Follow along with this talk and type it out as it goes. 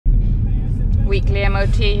weekly MOT,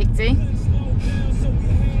 Hicksy?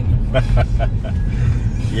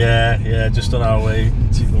 yeah, just on our way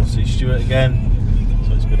to go see Stuart again.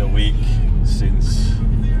 So it's been a week since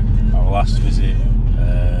our last visit.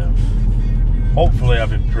 Hopefully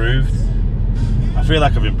I've improved. I feel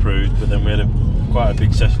like I've improved, but then we had quite a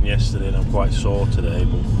big session yesterday and I'm quite sore today,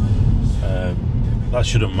 but that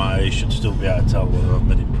shouldn't matter. You should still be able to tell whether I've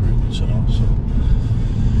made improvements or not. So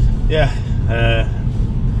yeah,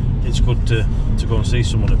 it's good to go and see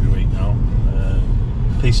someone every week now.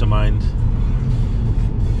 Peace of mind,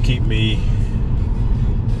 keep me,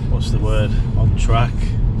 what's the word, on track.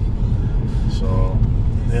 So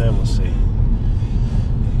yeah, we'll see.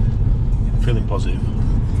 Feeling positive.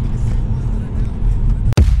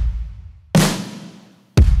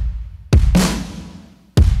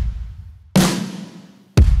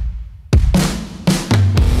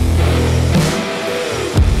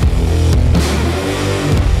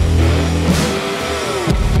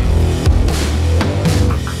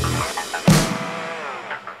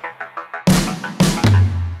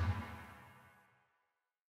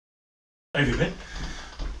 How have you been?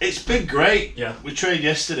 It's been great. Yeah. We trained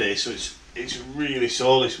yesterday, so it's really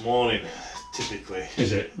sore this morning, typically.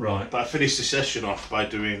 Is it? Right. But I finished the session off by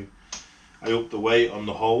I upped the weight on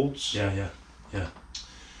the holds. Yeah.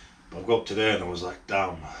 I've got up today and I was like,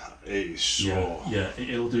 damn, it is sore. Yeah,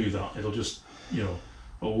 it'll do that. It'll just,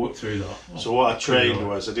 I'll work through that. So what I trained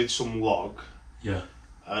was, I did some log. Yeah.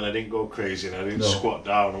 And I didn't go crazy and I didn't squat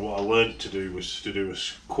down. And what I learned to do was to do a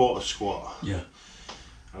quarter squat. Yeah.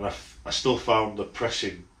 And I still found the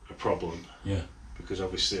pressing a problem. Yeah. Because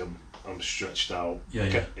obviously I'm stretched out.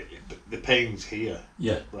 Yeah. The pain's here.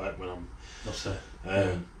 Yeah. Like when I'm. That's it.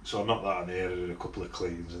 So I knocked that in the air. I did a couple of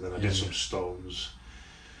cleans and then I did some stones,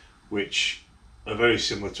 which are very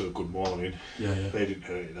similar to a good morning. Yeah. They didn't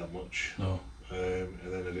hurt you that much. No. And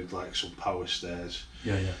then I did like some power stairs.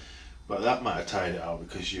 Yeah. But that might have tired it out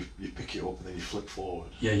because you pick it up and then you flip forward.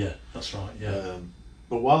 Yeah. That's right. Yeah.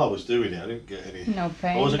 But while I was doing it, I didn't get any. No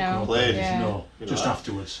pain. I wasn't complaining. Yeah. No. Just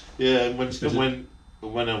afterwards. Yeah, and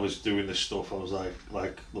when I was doing this stuff, I was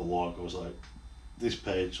like the log. I was like, this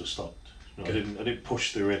page was stopped. I didn't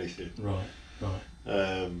push through anything. Right.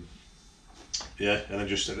 Yeah, and then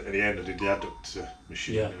just at the end, I did the adductor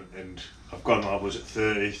machine, Yeah. and I've gone. I was at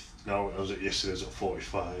 30. Now I was at yesterday. I was at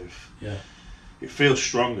 45. Yeah. It feels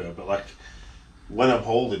stronger, but like when I'm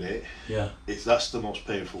holding it, Yeah. that's the most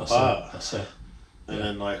painful part. That's it. And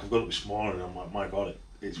then like I've got up this morning, I'm like, my God,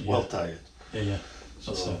 it's well tired. Yeah.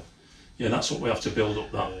 That's it. Yeah, that's what we have to build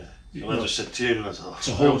up that. And I just said to you, and I thought,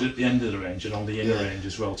 to hold at the end of the range and on the inner range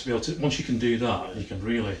as well. To be able to, once you can do that, you can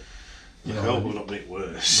really. I hope we're not make it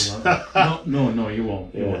worse. No, you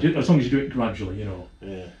won't. You won't. As long as you do it gradually,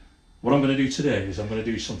 Yeah. What I'm going to do today is I'm going to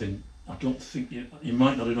do something. I don't think you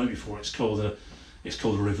might not have known it before. It's called a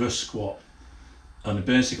reverse squat, and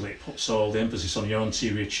basically it puts all the emphasis on your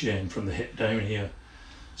anterior chain from the hip down here.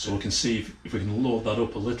 So we can see if we can load that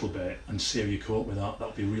up a little bit and see how you cope with that.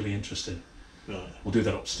 That'll be really interesting. Right. We'll do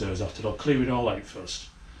that upstairs after. I'll clear it all out first,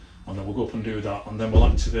 and then we'll go up and do that, and then we'll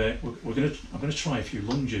activate. I'm going to try a few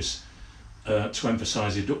lunges to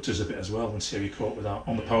emphasise the adductors a bit as well, and see how you cope with that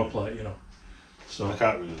on the power plate. So I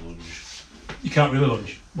can't really lunge. You can't really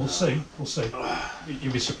lunge. We'll see.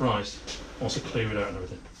 You'll be surprised once I clear it out and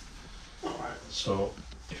everything. Alright. So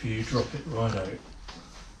if you drop it right out,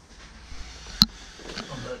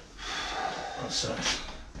 that's it.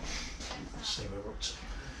 Let's see where we're up to.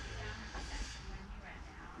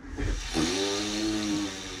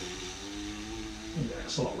 Yeah,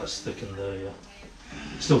 it's a lot less thick in there. Yeah.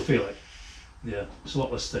 Still feel it. Yeah, it's a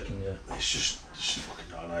lot less thick in there. It's just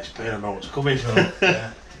fucking not a nice pain. I know what's coming.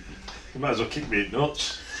 Yeah. You might as well kick me in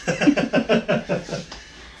nuts.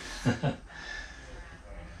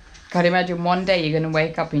 God, imagine one day you're going to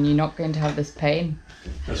wake up and you're not going to have this pain.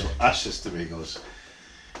 That's what Ash says to me. He goes,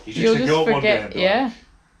 You'll just forget, one day,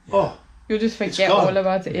 oh, you'll just forget all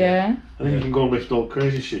about it, yeah. I think you can go and lift all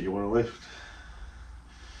crazy shit you want to lift.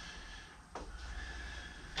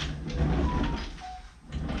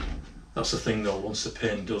 That's the thing though, once the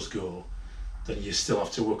pain does go, then you still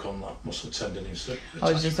have to work on that muscle tendon.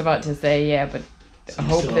 I was just about to say, but I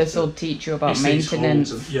hope this will teach you about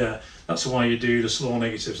maintenance. That's why you do the slow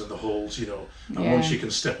negatives and the holds, and once you can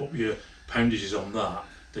step up your poundages on that,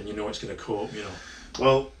 then you know it's going to cope,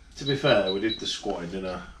 Well, to be fair, we did the squatting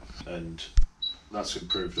dinner and that's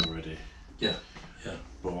improved already. Yeah.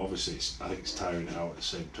 But obviously I think it's tiring it out at the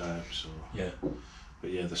same time, so. Yeah.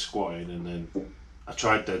 But yeah, the squatting, and then I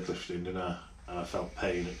tried deadlifting, and I felt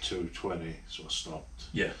pain at 220, so I stopped.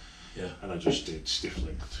 Yeah. And I just did stiff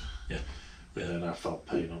linked. Yeah. Yeah, and I felt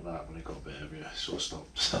pain on that when it got a bit heavier, so I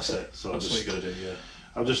stopped. That's it. So That's what you got to do. Yeah.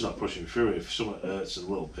 I'm just not pushing through it. If something hurts a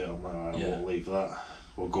little bit, I'm like, I won't leave that.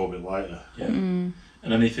 We'll go a bit lighter. Yeah. And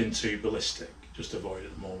anything too ballistic, just avoid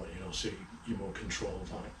at the moment, you know, so you're more controlled.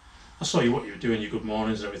 Like, I saw what you were doing, your good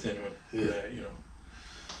mornings and everything. You know.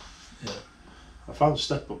 Yeah. I found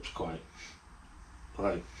step ups quite,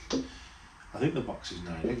 like, I think the box is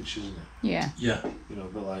 9 inch, isn't it? Yeah. Yeah. You know,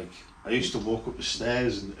 but like, I used to walk up the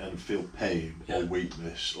stairs and feel pain or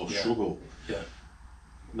weakness or struggle. Yeah.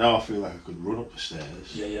 Now I feel like I could run up the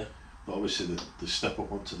stairs. Yeah, yeah. But obviously the step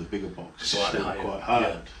up onto the bigger box is Slightly still higher, quite hard.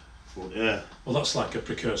 yeah. But yeah. Well, that's like a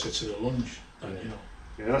precursor to the lunge, then, you know.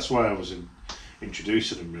 Yeah, that's why I was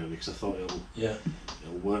introducing them really, because I thought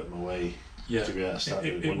it'll work my way to be able to start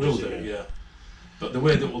doing it lunges will do, again. yeah. But the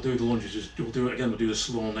way that we'll do the lunges is we'll do it again. We'll do the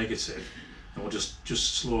slow negative, and we'll just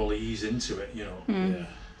slowly ease into it, you know, Yeah.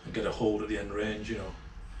 and get a hold at the end range, you know.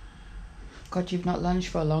 God, you've not lunged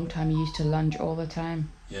for a long time. You used to lunge all the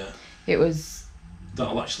time. Yeah. It was.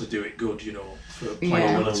 That'll actually do it good, you know, for Yeah.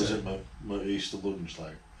 playing. When I was at my I used to lunge,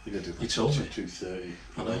 like, I think I did like You told me. 230.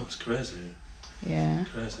 I know, it's crazy. Yeah.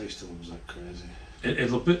 I used to lunge like crazy.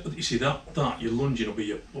 It'll be, you see that your lunging will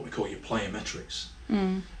be what we call your plyometrics.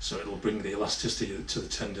 So it'll bring the elasticity to the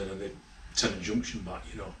tendon and the tendon junction back,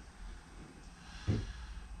 you know.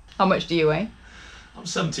 How much do you weigh? I'm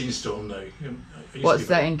 17 stone now. I used What's to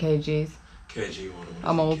be that in kgs? kg or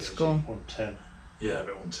I'm old kg. school. 110. Yeah,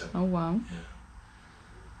 about 110. Oh wow. Yeah.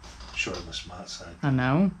 Sure, on the smart side. I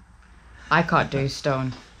know. I can't do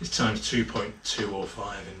stone. It's times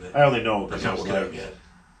 2.205 in the. I only know I because I can't was work it out like, yet.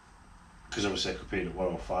 because I was I competed at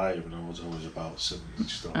 105 and I was always about 70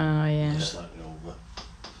 stone. Oh yeah. Slightly over.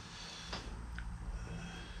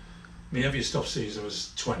 My heaviest off season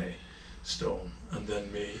was 20 stone, and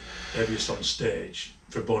then my heaviest on stage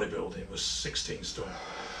for bodybuilding was 16 stone.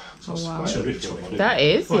 So Oh, wow. it's Quite heavy 220. for a That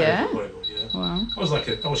is, Quite yeah. heavy for bodybuilding, yeah.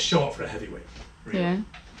 Wow. I was short for a heavyweight, really. Yeah.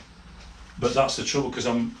 But that's the trouble, because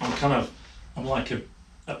I'm like a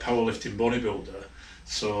powerlifting bodybuilder,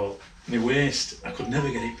 so my waist, I could never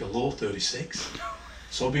get it below 36.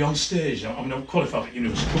 So I'll be on stage, I mean, I'm qualified at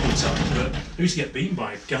university a couple of times, but I used to get beaten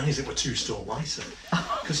by guys that were 2 stone lighter,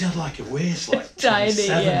 because they had like a waist like Tiny,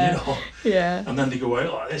 27, yeah. you know, Yeah. and then they go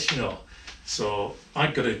out like this, you know. So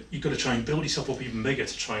you've got to try and build yourself up even bigger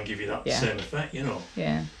to try and give you that same effect, you know.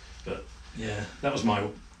 Yeah. But yeah, that was my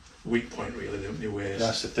weak point really, the waist.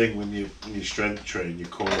 That's the thing when you strength train, your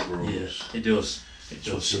core grows. Yeah, it does. It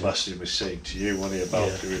So does. Sebastian was saying to you, wasn't he,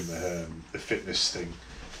 about doing the fitness thing?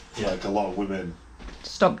 Like a lot of women.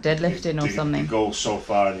 Stop deadlifting or they something. go so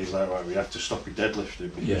far, and he's like, right, we have to stop your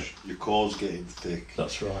deadlifting because your core's getting thick.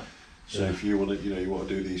 That's right. So if you want to, you want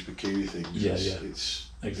to do these bikini things, it's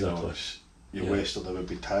exactly. Your waist will never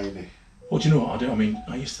be tiny. Well, do you know what I do? I mean,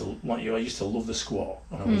 I used to love the squat,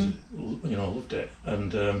 and I was, I loved it.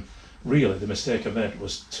 And really, the mistake I made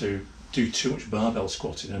was to do too much barbell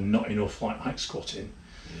squatting and not enough like hack squatting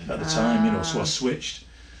at the time, you know. So I switched.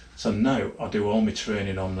 So now I do all my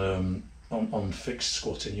training on fixed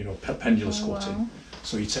squatting, you know, pendular squatting. Wow.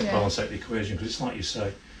 So you take balance out of the equation, because it's like you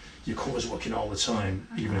say, your core's working all the time,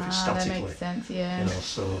 even if it's statically. That makes sense, yeah. You know,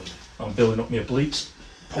 so I'm building up my obliques,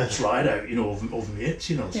 pops right out, you know, over my hips,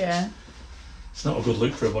 you know. Yeah. It's not a good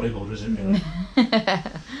look for a bodybuilder, is it, really?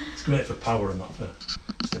 It's great for power and not for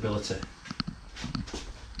stability.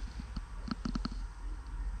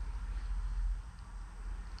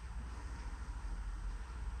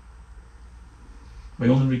 My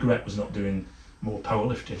only regret was not doing more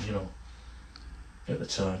powerlifting, you know, at the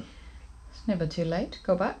time. It's never too late.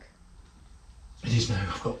 Go back. It is now.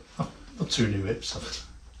 I've got 2 new hips.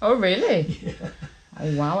 Oh really? Yeah.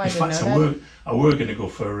 Oh wow, I In didn't fact, know that. I were going to go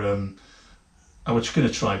for. I was going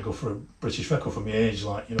to try and go for a British record for my age,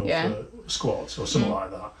 like, you know, for squats or something like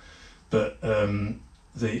that. But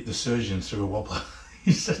the surgeon threw a wobbler.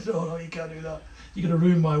 He said, "No, you can't do that. You're going to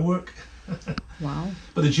ruin my work." Wow.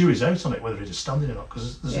 But the jury's out on it whether it is standing or not,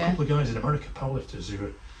 because there's a Yeah. couple of guys in America, powerlifters, who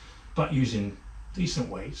are back using decent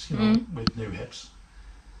weights, you know, with new hips.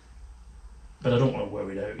 But I don't want to wear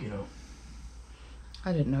it out, you know.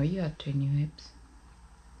 I didn't know you had 2 new hips.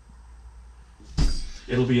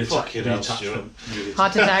 It'll be a Fucking hell, attachment.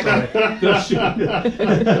 Heart attack.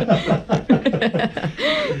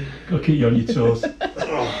 Go keep you on your toes.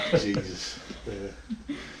 Oh, Jesus.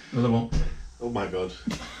 Yeah. Another one. Oh my God.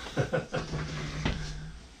 What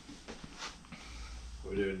are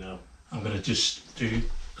we doing now? I'm going to just do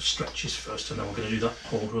stretches first, and then we're going to do that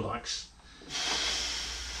hold relax.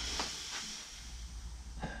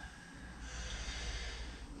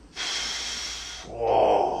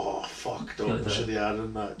 Oh, fuck, don't Feel it push there. any harder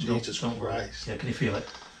than that. Jesus Don't worry. Christ. Yeah, can you feel it?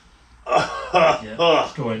 Yeah,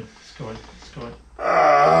 it's going.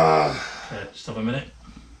 Okay, just have a minute.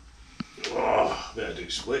 Oh, better do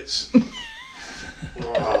splits.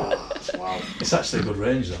 Wow. It's actually a good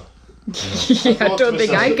range though. Yeah, I don't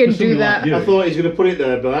think I can do that. I thought he was going to put it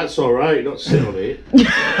there, but that's all right. Not sit on it.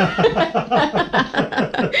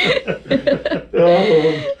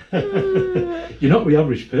 You're not the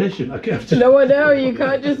average patient. I can't. No, I know, you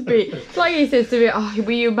can't just be. It's like he says to me, oh,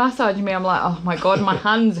 will you massage me? I'm like, oh my God, my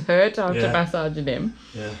hands hurt after massaging him.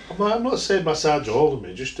 Yeah. I'm not saying massage all of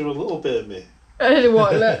me, just do a little bit of me.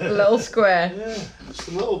 What, a little square? Yeah, just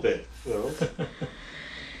a little bit. You know.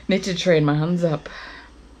 Need to train my hands up.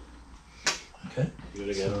 Okay. Do it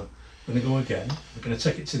again. So, we're going to go again. We're going to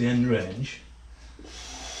take it to the end range.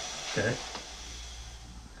 Okay.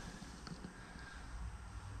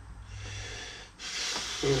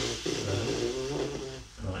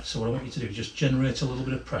 Right, so what I want you to do is just generate a little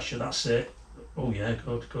bit of pressure, that's it. Oh yeah,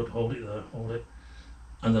 good, hold it there, hold it.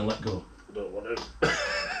 And then let go. I don't want to.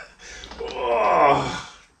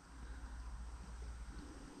 Oh.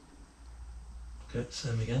 Okay,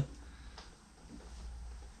 same again.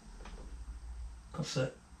 That's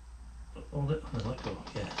it. Hold it and then let go,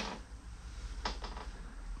 yeah.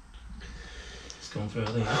 It's gone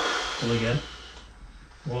further, yeah. Pull again.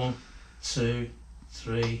 1, 2,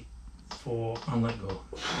 3, 4, and let go.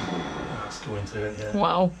 That's going through it, yeah.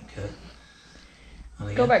 Wow. Okay. And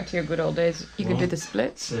again. Go back to your good old days. You could do the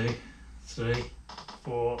splits. 2, 3,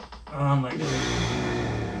 4, and let go.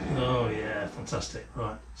 Oh yeah, fantastic.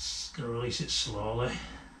 Right, just gonna release it slowly.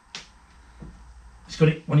 It's got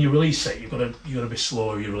it, when you release it, you gotta be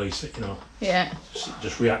slow. You release it, you know. Yeah.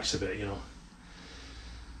 Just reacts a bit, you know.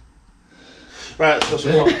 Right, so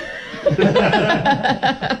what?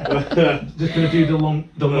 Just gonna do the long.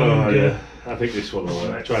 Yeah. I think this one will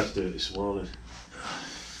work. I tried to do it this morning.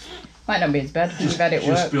 Might not be as bad if you've had it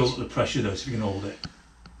Just work. build up the pressure though, so you can hold it.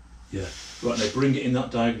 Yeah. Right now, bring it in that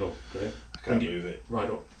diagonal. Okay. I can't move it. Right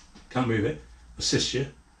up. Can't move it. Assist you.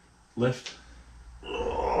 Lift.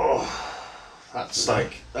 Oh, that's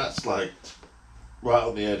like right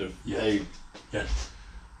on the head of Yeah.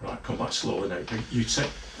 Right, come back slowly now.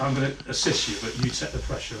 I'm going to assist you, but you take the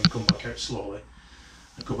pressure and come back out slowly.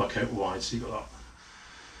 And go back out wide, so you got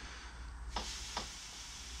that.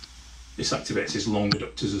 This activates his long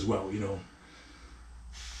adductors as well, you know.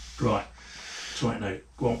 Right, try it now.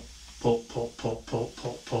 Go on. Pull.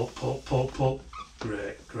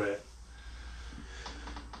 Great.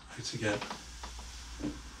 Out again.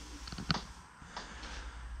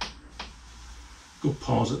 Good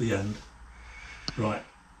pause at the end. Right,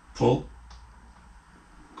 pull.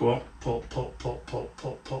 Go on. Pull. Hold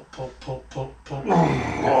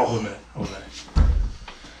a minute.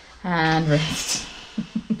 And rest.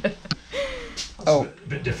 That's a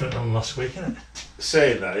bit different than last week, isn't it?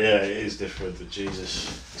 Saying that, yeah, it is different, but Jesus,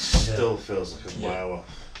 it still feels like a mile off.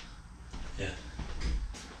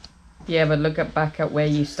 Yeah, but look back at where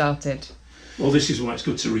you started. Well, this is why it's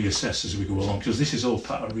good to reassess as we go along, because this is all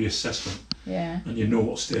part of reassessment. Yeah. And you know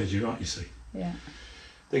what stage you're at, you see. Yeah.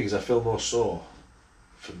 Thing is, I feel more sore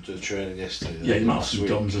from the training yesterday. Yeah, you might have some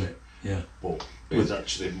DOMs in it. Yeah. But it's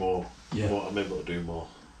actually more. Yeah. I'm able to do more.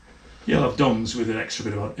 Yeah, I'll have DOMs with an extra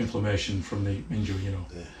bit of inflammation from the injury, you know.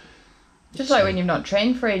 Yeah. Just like when you've not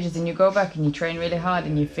trained for ages and you go back and you train really hard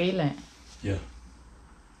and you feel it. Yeah.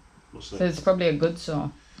 What's So next? it's probably a good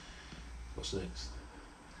sore. What's next?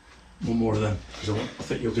 One more of them, because I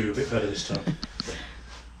think you'll do a bit better this time.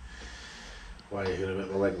 Why are you going to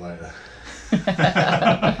make my leg lighter?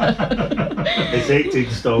 It's 18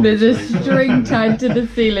 stone. There's a string tied to the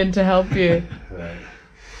ceiling to help you. Right.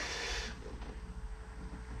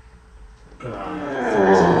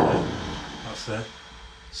 That's it.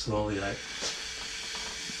 Slowly out.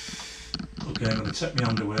 Okay, I'm going to take my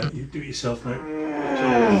hand away. You do it yourself now.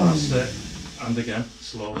 That's it. And again.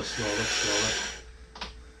 Slowly.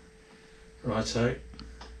 Right out.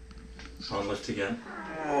 And lift again.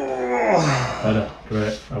 Better.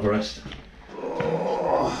 Great. Have a rest.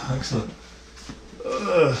 Excellent.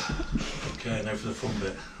 Okay, now for the fun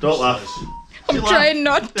bit. Don't laugh. I'm trying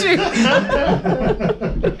not to.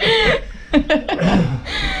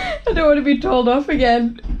 I don't want to be told off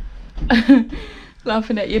again.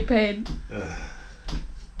 Laughing at your pain.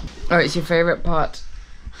 Oh, it's your favourite part.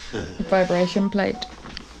 Vibration plate.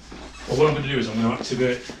 Well, what I'm going to do is I'm going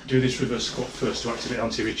to do this reverse squat first to activate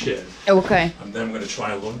anterior chain. Okay. And then I'm going to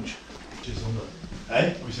try a lunge. Which is under. Hey?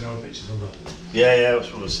 Have you seen how the pitch is under? Yeah,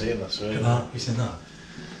 that's what I was saying. That's right. Look at that. Have you seen that?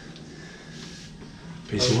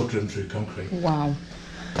 Piece of wood driven through concrete. Wow.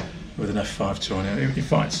 With an F5 tornado. In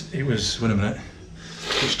fact, it was, wait a minute.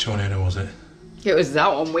 Which tornado was it? It was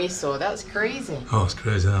that one we saw. That's crazy. Oh, it's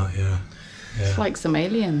crazy that, yeah. Yeah. It's like some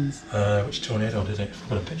aliens. Which tornado did it? I've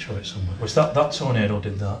got a picture of it somewhere. Was that tornado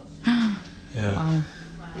did that? Yeah. Wow.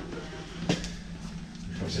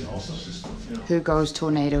 All sorts of stuff, you know. Who goes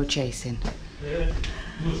tornado chasing? Yeah.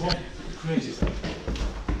 There was one crazy thing.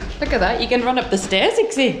 Look at that, you can run up the stairs,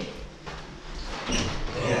 Hicksy.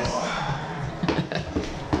 Yes.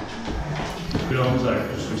 Good arms out,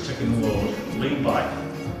 just was taking the load. Lean back.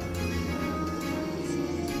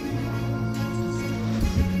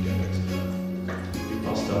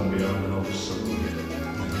 Pass down behind and I'll just suddenly get it.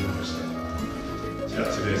 It's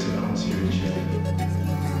activating that anterior chain.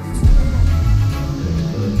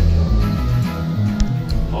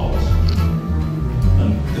 Pause.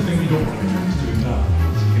 And the thing you don't want to be doing is doing that.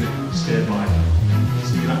 So you're going to stay back.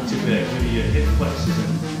 So you can activate with your hip flexors and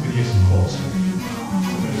with your quads. So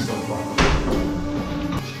when you stop back.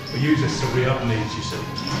 We use this to rehab knees, you see.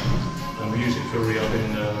 And we use it for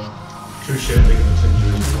rehabbing cruciate ligament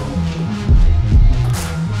injuries as well.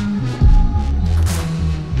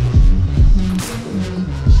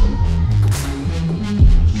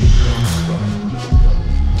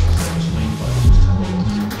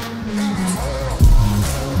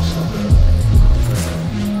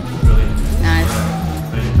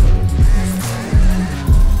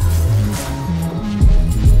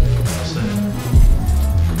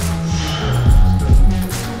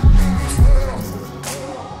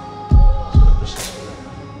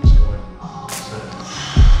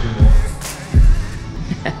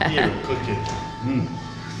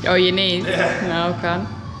 Oh, your knees? Yeah. No, okay.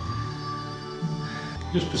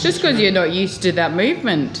 Just because you're not used to that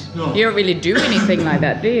movement. No. You don't really do anything like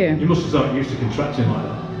that, do you? You must have not used to contracting like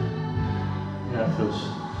that. Yeah, it feels.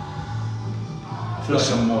 I feel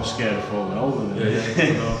like I'm more scared of falling over than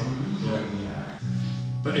Yeah.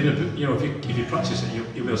 But in a, you know, if you practice it, you'll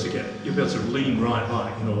be able to lean right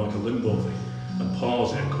back, you know, like a limbo thing, and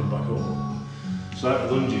pause it and come back over. So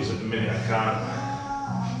like lunges at the minute I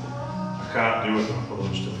can't do it when I put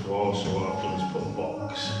lunge to the floor, so what I've done is put a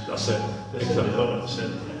box. That's it. Exactly. That's it.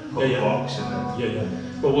 Put a box in there. Yeah.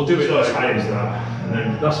 Well, we'll do it So as high as that, and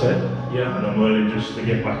then that's it. Yeah. and I'm learning just to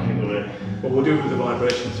get back into it. Well, we'll do it with the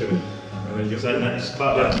vibration to it. And then Is that next?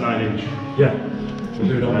 That's 9 inch. Yeah. We'll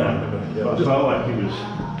do it on that. But I felt like it was.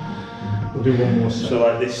 We'll do one more set. So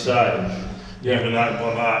like this side. Yeah. Even like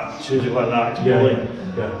that. Choose it like that. It's Yeah. pulling.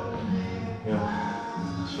 Yeah.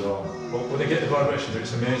 So. Well, when they get the vibration,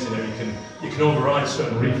 it's amazing how you can override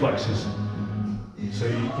certain reflexes. So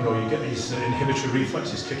you get these inhibitory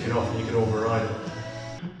reflexes kicking off, and you can override it.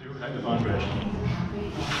 Do it without the vibration.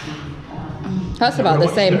 That's about the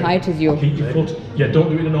same height as you. Keep your foot. Yeah, don't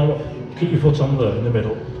do it in normal. Keep your foot on there in the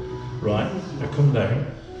middle. Right. Now come down.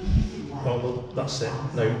 Well, that's it.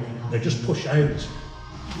 Now just push out.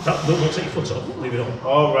 Don't take your foot off. Leave it on.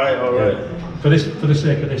 All right. Yeah. For the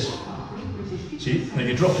sake of this. See, now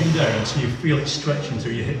you're dropping down, so you feel it stretching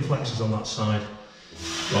through your hip flexors on that side.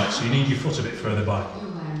 Right, so you need your foot a bit further back.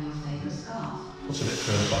 Foot a bit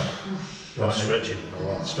further back. Right, Stretching.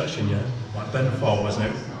 Stretching, yeah. Right, bend forwards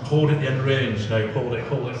now. Hold it at the end range. Now hold it.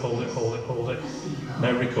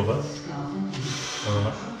 Now recover.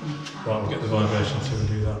 Alright. Right, we'll get the vibration so we'll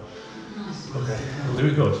do that. Okay. We'll do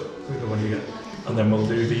it good. Do it good when you get. And then we'll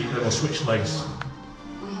we'll switch legs.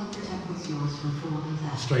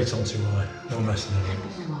 Straight onto high, no messing around.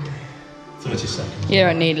 30 seconds. You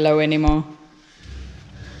don't need low anymore.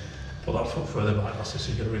 Put that foot further back, that's it,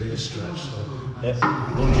 so you get a really good stretch. So. Yeah.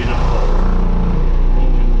 Lunging up.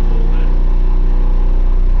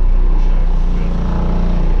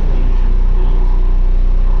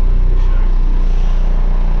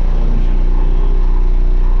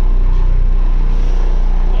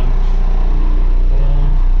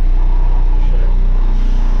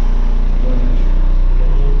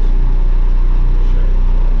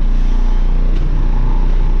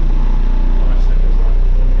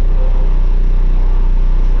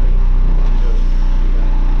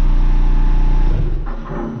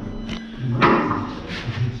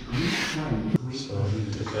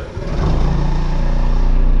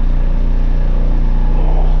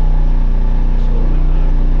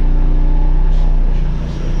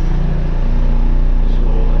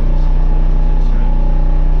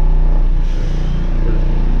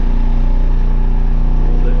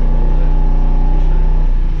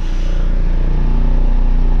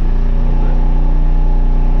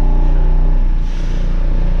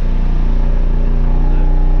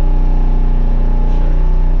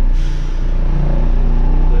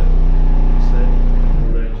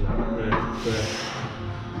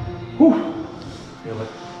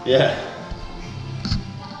 Yeah.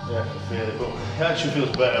 Yeah, I can feel it, but it actually feels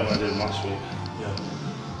better than I did last week. Yeah.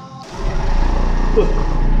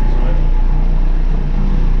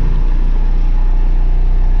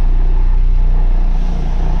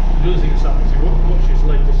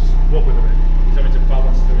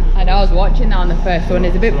 watching that on the first one.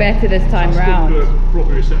 It's a bit better this time That's round. good for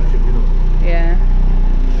proper reception, you know. Yeah.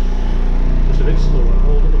 Just a bit slower.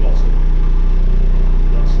 Hold at the bottom.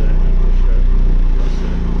 That's it. And push out. That's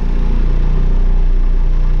it.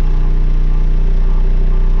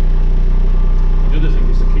 The other thing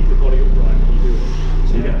is to keep the body upright when you do it,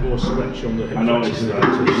 so you get more stretch on the hip. I noticed flexors.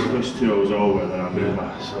 that. To switch toes over, then I move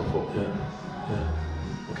myself up.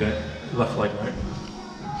 Yeah. Okay. Left leg now.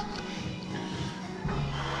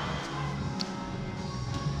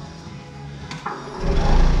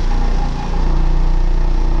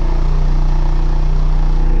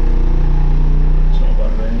 It's not a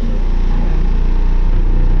bad range.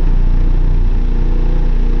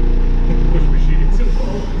 Push machine into the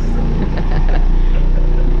ball.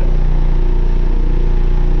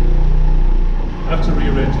 I have to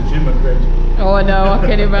rearrange the gym and range. Oh no, I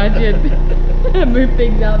can imagine. Move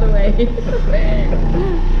things out of the way.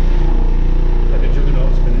 Like a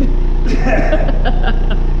juggernaut spinning.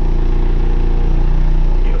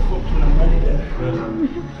 Get fucked when I'm ready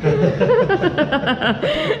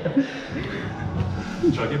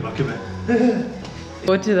Try to get back a bit.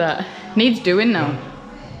 Go to that. Needs doing now.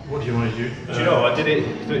 What do you want to do? Do you know, I did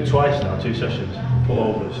it twice now, 2 sessions, pull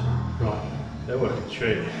overs. Right. They're working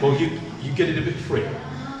straight. Well, you get it a bit free,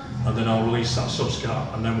 and then I'll release that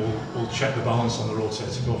subscat, and then we'll check the balance on the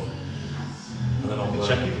rotator cuff, and then I'll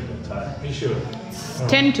Check it a bit tight. Are you sure?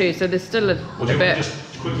 Tend to, so there's still a Well, do you want bit. to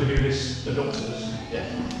just quickly do this adductors? Yeah.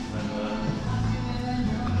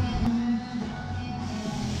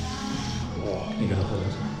 You got to hold it.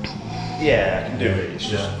 Yeah, I can do it. It's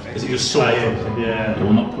Yeah. just, Is it just sore? tired. You Yeah.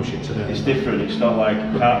 will not push it today. It's different. It's not like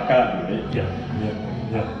can't do it. Yeah.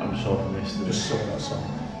 I'm sore from this. Just sore, that's all.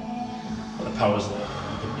 But the power's there.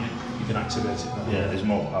 You can activate it now. Yeah, there's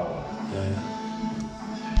more power. Yeah.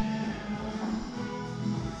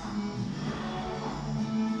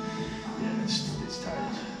 Yeah, it's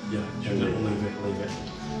tired. Yeah. Leave it.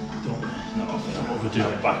 Don't Not often. overdo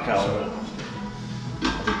it. Back out. Sorry.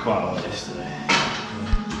 I did quite a lot yesterday.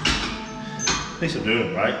 At least I'm doing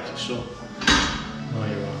it right. So. No,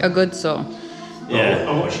 you're right. A good saw. Yeah.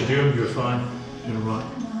 I watched you do them, you were fine. You're right.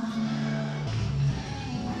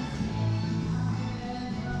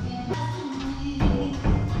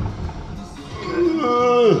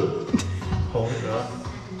 Hold it there.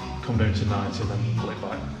 Come down to 90, then pull it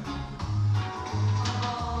back.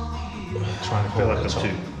 Try and I feel hold like it I'm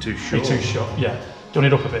top. too Be short. too short. Yeah. Done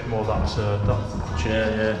it up a bit more. That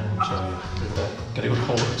Chair, Get a good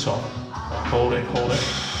hold at the top. Hold it.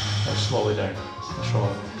 Now slowly down. Control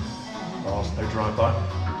it. Bars. Now drive back.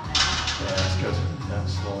 Yeah, that's good. Yeah,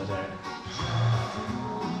 slowly down.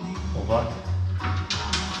 Hold back.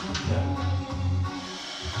 Yeah.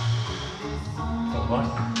 Hold back.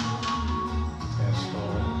 Yeah,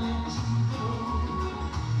 slowly.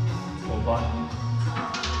 Hold back.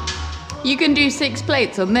 You can do 6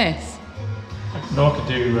 plates on this. No, I could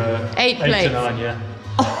do 8 to plates. 9, yeah.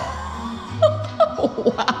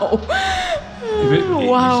 Wow. It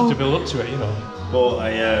Wow. used to build up to it, you know. But I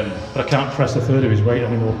But I can't press a third of his weight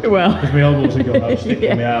anymore. Well. Because my elbows are gone. was sticking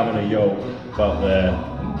Yeah. my arm on a yoke about there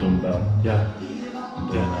and dumbbell. Yeah. I'm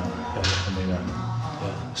doing that. I mean,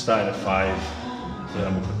 I started at 5, then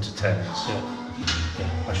I'm up to 10. Yeah.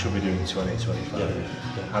 I should be doing 20, 25.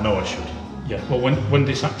 Yeah. I know I should. Yeah. Well, when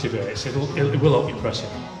this activates, it will help you press it.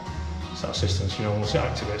 It's that assistance, you know, once it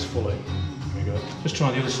activates fully. There we go. Just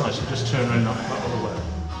try the other side, so just turn around that other way.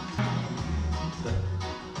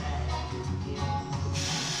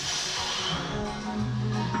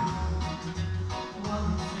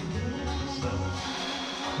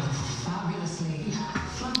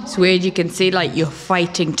 It's weird, you can see like you're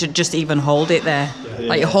fighting to just even hold it there.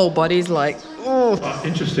 Like your whole body's like, oh.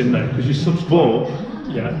 Interesting now, because your subsquat.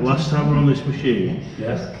 Yeah. Last time we were on this machine,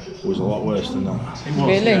 Yeah. it was a lot worse than that. It was.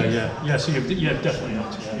 Really? Yeah. So you've definitely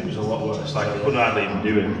have to. It was a lot worse. Like I couldn't hardly even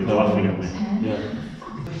do it. They were laughing at me. Yeah.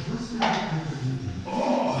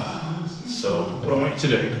 So What I want you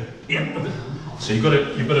to do. Yeah. So you've got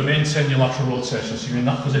to maintain your lateral rotation. So you're in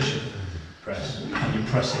that position. press. And you're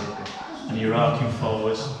pressing and you're arcing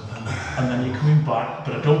forwards and then you're coming back,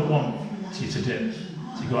 but I don't want you to dip.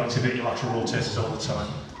 So you've got to activate your lateral rotators all the time.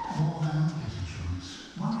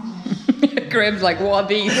 Graham's like, what are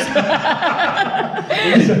these? These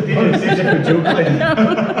are juggling.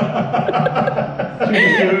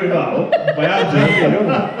 My arms are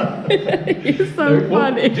open. You're so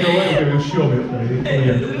funny. Do you know what you'll show me up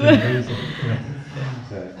there?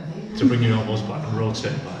 To bring your elbows back and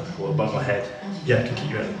rotate back. What about my head? Yeah, you can keep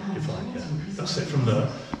your head. You're fine. Yeah, that's it from there.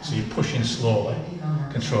 So you're pushing slowly,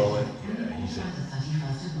 control it. Yeah, easy.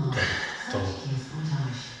 Done.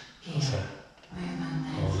 That's it.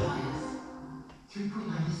 Hold it.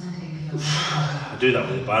 do that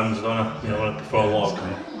with the bands, don't I? You know, before I walk.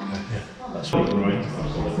 Yeah. That's what you're right.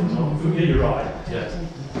 Yeah, you're right. Yeah.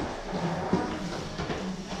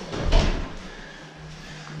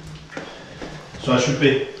 So I should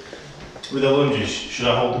be, with the lunges, should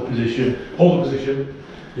I hold the position? Hold the position.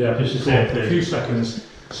 Yeah, Just the same for a thing. few seconds.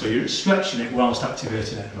 So you're stretching it whilst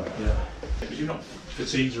activating it. Yeah. Because you're not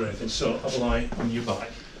fatigued or anything, so have a lie on your back.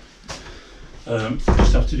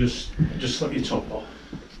 Just have to just slip your top off.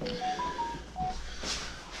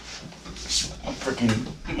 I'm freaking,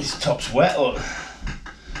 this top's wet, look.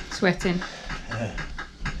 Sweating. Yeah.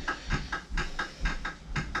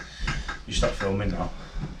 You start filming now.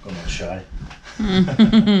 I'm not shy.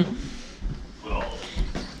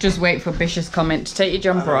 Just wait for Bish's comment to take your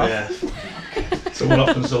jumper off. Yeah. So what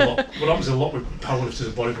happens a lot with powerlifters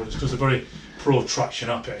and bodybuilders, because they're very pro-traction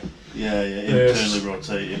happy. Yeah, internally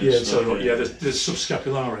rotating. Yeah, so the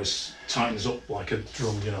subscapularis tightens up like a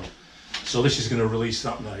drum, you know. So this is going to release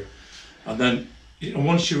that now, and then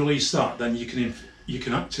once you release that, then you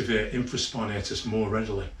can activate infraspinatus more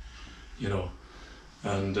readily, you know.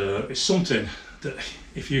 And it's something that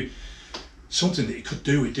something that you could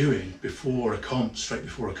do with doing before a comp, straight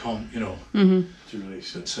before a comp, you know, Mm-hmm. To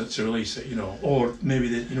release it. to release it, you know, or maybe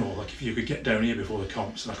like if you could get down here before the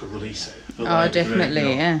comps and I could release it. But Oh, definitely, you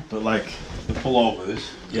know. yeah. But like the pullovers,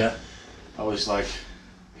 Yeah, I was like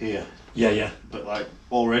here, yeah. but like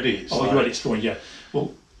already. It's Oh, like, you had it going, yeah.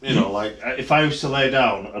 Well, you know, like if I was to lay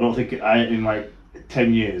down, I don't think in like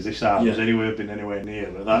 10 years this arm has been anywhere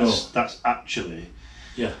near. But that's actually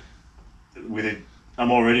yeah. within. I've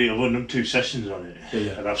done 2 sessions on it,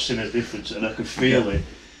 and I've seen a difference, and I could feel it.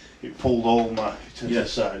 It pulled all my to the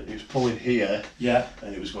side. It was pulling here,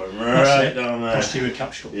 and it was going right down there. Posterior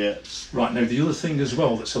capsule. Yeah. Right, now the other thing as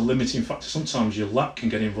well that's a limiting factor, sometimes your lat can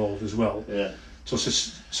get involved as well. Yeah.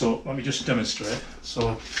 So let me just demonstrate.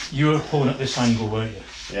 So you were pulling at this angle, weren't you?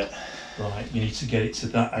 Yeah. Right, you need to get it to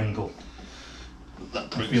that angle.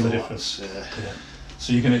 That I feel the difference. Yeah.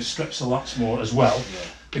 So you're going to stretch the lats more as well, Yeah.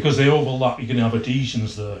 because they overlap, you're going to have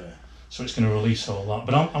adhesions there. Yeah. So it's going to release all that.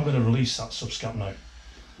 But I'm going to release that subscap now,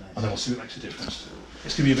 and then we'll see what makes a difference.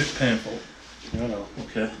 It's going to be a bit painful. No.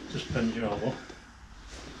 Okay, just bend your elbow.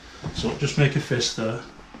 So just make a fist there.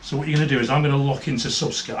 So what you're going to do is I'm going to lock into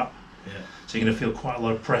subscap. Yeah. So you're going to feel quite a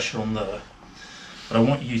lot of pressure on there. But I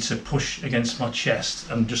want you to push against my chest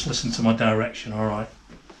and just listen to my direction, alright?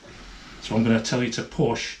 So I'm going to tell you to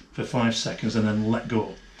push for 5 seconds and then let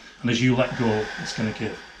go. And as you let go, it's going to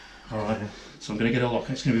give. Alright? So I'm going to get a lock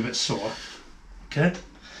and it's going to be a bit sore. Okay?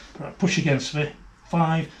 Right, push against me.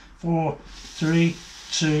 5, 4, 3,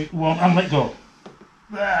 2, 1, and let go.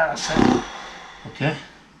 That's it. Okay?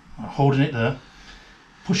 I'm holding it there.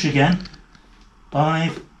 Push again.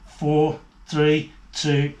 5, 4, 3,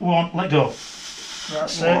 2, 1, let go.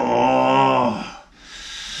 That's it. Oh.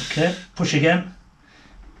 Okay, push again.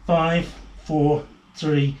 5, 4,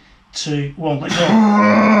 3, 2, 1, let go.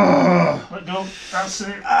 Let go, that's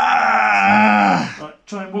it. Right,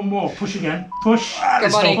 try one more, push again. Push.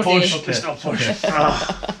 Come on, Hicks. push. Okay. It's not push.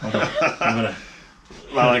 I'm gonna,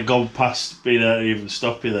 Well, I'd gone past being able to even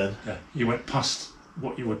stop you then. yeah, you went past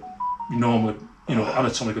what you would normally, you know,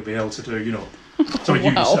 anatomically be able to do, you know. Sorry,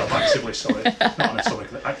 you yourself, actively, sorry. Not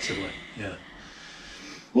anatomically, actively, yeah.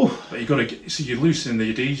 But you've got to get, so you're loosening the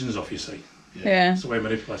adhesions off, you see. Yeah. That's the way of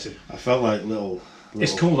manipulating. I felt like little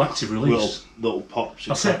It's called active release. little pops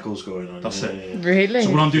and That's it. crackles going on. That's it. Really? So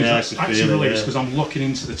what I'm doing Yeah, is I can active feel it, release yeah. because I'm locking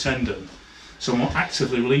into the tendon. So I'm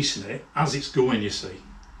actively releasing it as it's going, you see.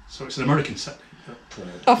 So it's an American technique.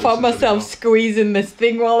 I found myself squeezing this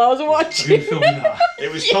thing while I was Have you watching. been filming that?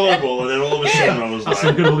 It was tolerable, and then all of a sudden I was That's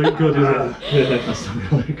like, not going to look good, is it? That's not going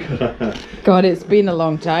to look good. God, it's been a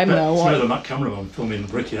long time But though. it's What? better than that cameraman filming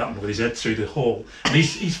Ricky Hatton with his head through the hole. And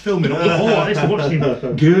he's filming up the hole. I used to watch him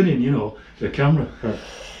gurning, you know, the camera.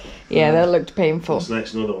 Yeah, that looked painful. what's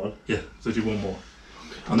next? Another one. Yeah, so do one more.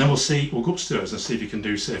 And then we'll go upstairs and see if you can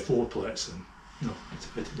do, say, 4 plates and, you know,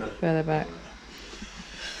 activate it better. Further back.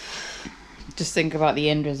 Just think about the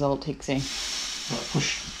end result, Hicksy. Right,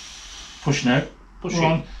 push now. Push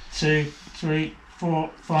 1, 2, 3, 4,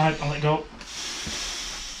 5, and let go.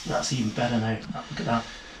 That's even better now. Look at that.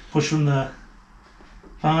 Push from there.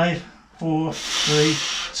 5, 4, 3,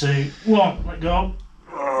 2, 1. Let go.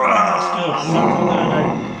 Let's go. Not from there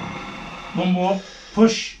now. One more.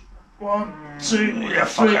 Push. 1, 2, 3,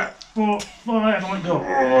 4, 5, and let go.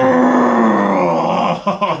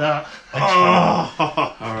 That.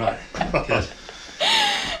 Alright. Good.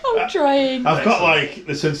 I'm trying. I've got like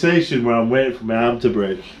the sensation where I'm waiting for my arm to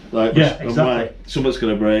break. Like, Yeah, I'm exactly. like, something's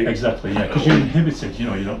gonna break. Exactly, yeah, because you're inhibited, you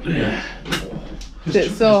know, you don't. Yeah. Is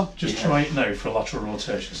it so? Just try it now for a lateral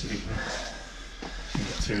rotation, see if you can.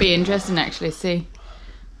 to. Be interesting actually. See.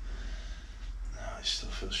 No, it still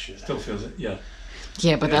feels shit. Still feels it, yeah.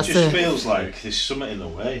 Yeah, but that's it just feels like there's something in the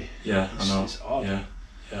way. Yeah, I know. It's odd. Yeah.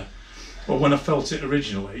 Well, when I felt it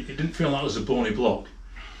originally, it didn't feel like it was a bony block.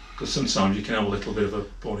 Because sometimes you can have a little bit of a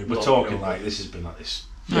bony block. We're talking like this has been like this.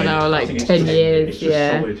 I know, like think 10 years. It's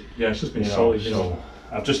just solid. Yeah, it's just been solid. So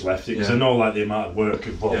I've just left it because I know like the amount of work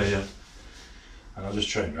involved. Yeah. And I'll just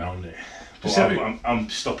train around it. But So I'm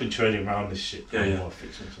stopping training around this shit. Yeah.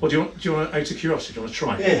 Well, do you want out of curiosity? Do you want to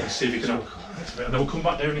try? Yeah. See if you can activate it, and then we'll come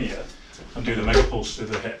back down here and do the mega pulse through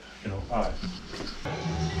the hip. You know. All right.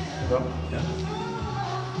 Yeah.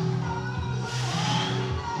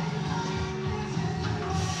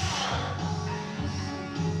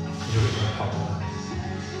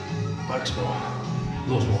 Bags more.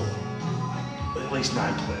 Loads more. At least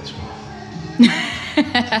 9 plates more. I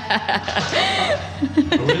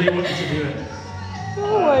really want you to do it.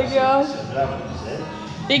 Oh my gosh.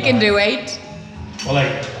 He can do 8. Well,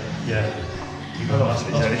 yeah. You got to ask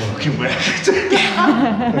me any fucking way.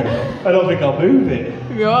 I don't think I'll move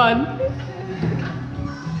it. Go on.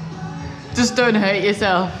 Just don't hurt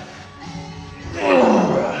yourself.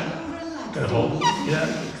 Get a hold. Yeah.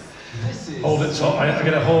 Hold it. So I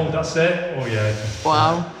get a hold. That's it. Oh yeah.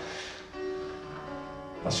 Wow.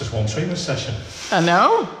 That's just one treatment session. I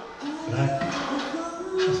know. Right.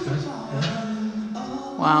 That's good.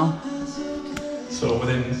 Yeah. Wow. So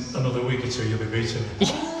within another week or two, you'll be beating me.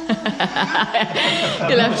 You'll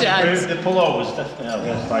have to ask. The pullovers definitely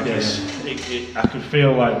help. Like I can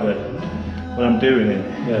feel like when I'm doing it,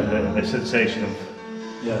 the sensation of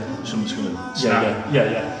something's going to snap.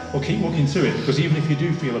 Yeah. Well, keep walking through it, because even if you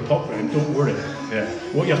do feel a pop round, don't worry. Yeah.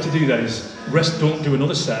 What you have to do then is rest. Don't do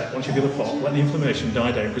another set once you feel a pop. Let the inflammation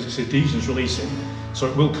die down, because it's adhesion's releasing, so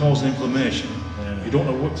it will cause an inflammation. Yeah. You don't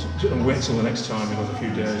know what to wait till the next time, another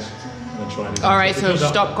few days. All right, so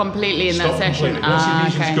stop completely in that session. Once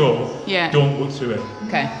the lesions go, don't look through it.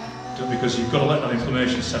 Okay. Because you've got to let that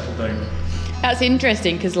inflammation settle down. That's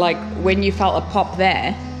interesting, because like when you felt a pop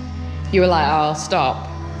there, you were like, oh, I'll stop.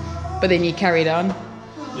 But then you carried on.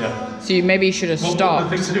 Yeah. So maybe you should have stopped.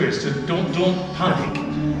 The thing to do is to don't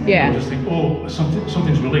panic. Yeah. Just think, oh,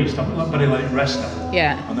 something's released. I better let it rest now.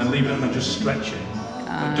 Yeah. And then leave it and then just stretch it.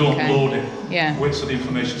 But don't load it. Yeah. Wait till the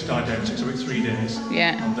inflammation's died down. It takes about 3 days.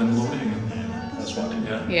 Yeah. And then load it again. That's what I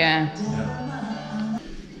did. Yeah.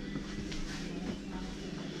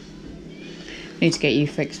 Need to get you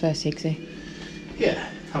fixed first, Hicksy. Yeah,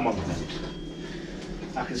 I'm on the mend.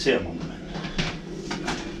 I can see I'm on the mend.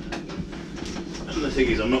 And the thing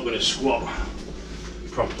is, I'm not going to squat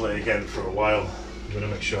properly again for a while. I'm going to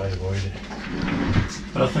make sure I avoid it.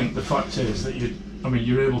 But I think the fact is that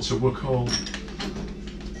you're able to work all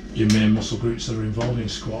your main muscle groups that are involved in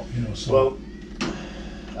squat, you know. So. Well,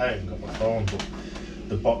 I haven't got my phone, but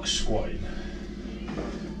the box squatting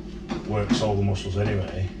works all the muscles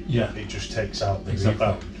anyway. Yeah. It just takes out the exactly.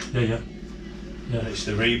 rebound. Yeah. And it's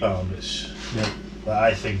the rebound that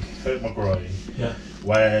I think hurt my groin. Yeah.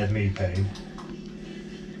 Why I had knee pain.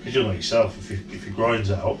 Because you know yourself, if your groin's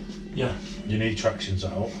out, your knee traction's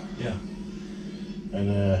out. Yeah. And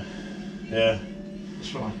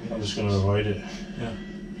that's right. I'm just going to avoid it. Yeah.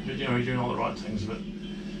 You're doing all the right things, but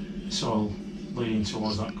it's all leading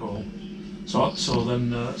towards that goal. So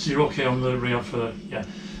then you're okay on the rehab for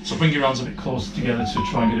So bring your hands a bit closer together to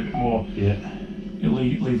try and get a bit more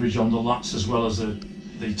leverage on the lats as well as the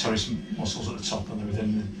teres muscles at the top and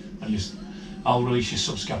everything. And I'll release your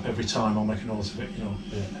subscap every time. I'll make a note of it, you know,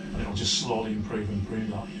 and it'll just slowly improve that, you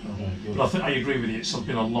know. But I think I agree with you. It's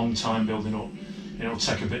been a long time building up. It'll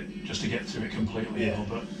take a bit just to get through it completely, you know.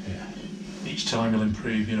 But each time you'll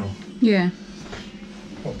improve, you know. Yeah.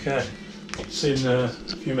 Okay. See you in a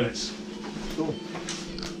few minutes. Cool.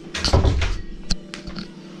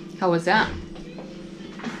 How was that?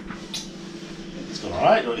 It's gone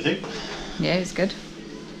alright, don't you think? Yeah, it's good.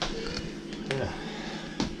 Yeah.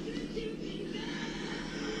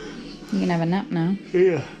 You can have a nap now.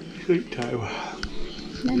 Yeah, sleep time.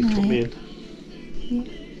 Night. Put me in. Yeah.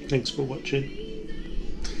 Thanks for watching.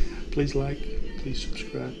 Please like, please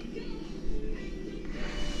subscribe.